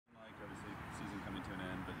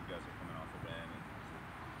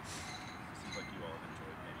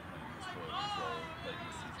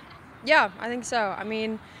Yeah, I think so. I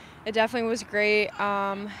mean, it definitely was great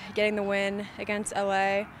getting the win against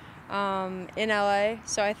LA in LA.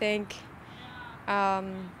 So I think,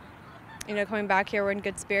 coming back here, we're in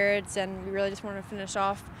good spirits, and we really just want to finish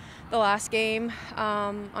off the last game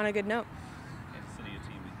on a good note. Kansas City, a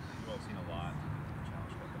team you've all seen a lot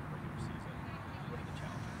challenge with the regular season. What are the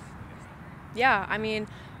challenges against them? Yeah, I mean,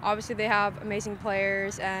 obviously they have amazing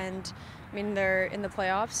players, and I mean they're in the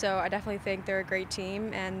playoffs, so I definitely think they're a great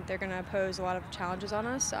team, and they're going to pose a lot of challenges on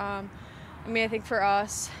us. I think for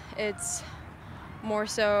us, it's more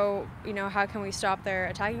so, how can we stop their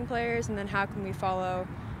attacking players, and then how can we follow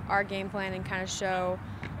our game plan and kind of show,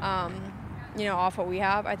 off what we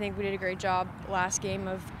have. I think we did a great job last game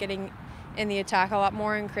of getting in the attack a lot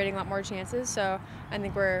more and creating a lot more chances. So I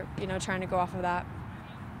think we're, trying to go off of that.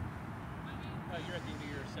 You're at the end of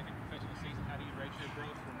your second professional season. How do you rate your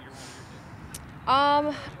growth from year 1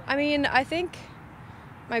 to year 2? I think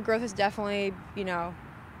my growth is definitely, I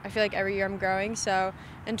feel like every year I'm growing. So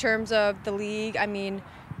in terms of the league, being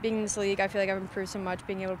in this league, I feel like I've improved so much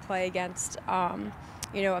being able to play against,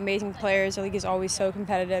 amazing players. The league is always so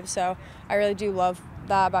competitive. So I really do love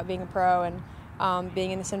that about being a pro and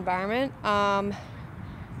being in this environment.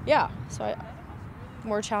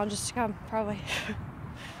 More challenges to come, probably. You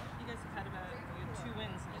guys have had about 2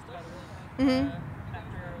 wins just about a week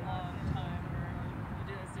after a long time where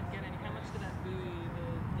you just didn't get any. How much did that buoy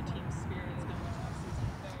the team's spirits going into the season?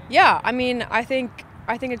 Yeah,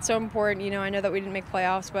 I think it's so important. I know that we didn't make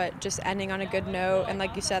playoffs, but just ending on a good note and,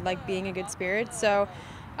 like you said, like being a good spirit. So,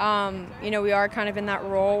 we are kind of in that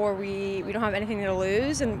role where we don't have anything to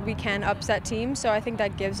lose and we can upset teams. So I think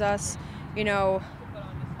that gives us, an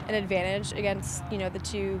advantage against, the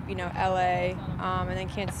two, LA and then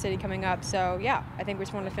Kansas City coming up. So, yeah, I think we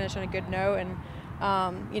just want to finish on a good note and,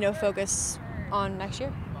 focus on next year.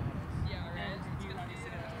 And you guys obviously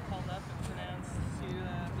got called up and was announced to the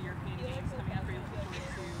European games coming up. Are you looking forward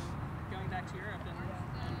to going back to Europe and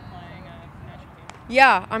playing the national team?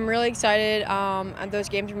 Yeah, I'm really excited. And those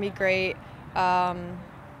games are going to be great. I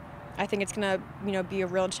think it's going to, be a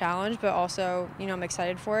real challenge, but also, I'm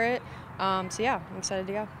excited for it. I'm excited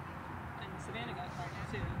to go. And Savannah got called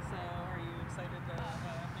up too, so are you excited that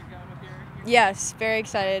you're going with your Yes, very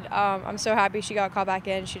excited. I'm so happy she got called back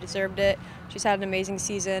in. She deserved it. She's had an amazing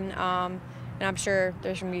season, and I'm sure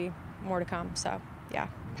there's going to be more to come. So, yeah,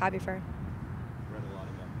 happy for her. Read a lot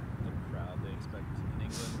about the crowd they expect in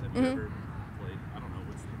England. Have you ever played? I don't know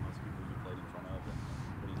what's the most people you played in front of, and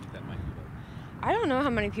what do you think that might be like? I don't know how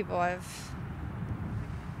many people I'm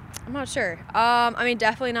not sure.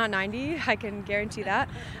 Definitely not 90. I can guarantee that.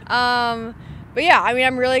 But yeah,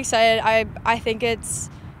 I'm really excited. I think it's,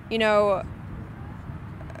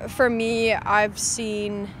 for me, I've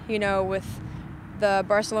seen, with the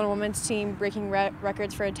Barcelona women's team breaking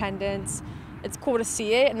records for attendance. It's cool to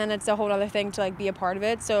see it, and then it's a whole other thing to be a part of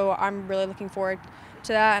it. So I'm really looking forward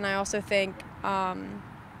to that. And I also think,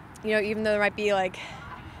 even though there might be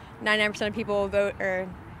 99% of people vote or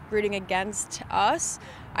rooting against us,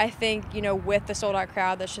 I think, with the sold-out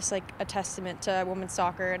crowd, that's just a testament to women's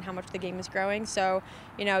soccer and how much the game is growing. So,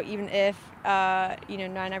 even if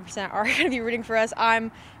 99% are going to be rooting for us,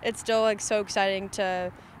 it's still so exciting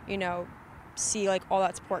to, see all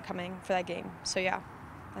that support coming for that game. So yeah,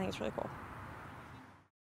 I think it's really cool.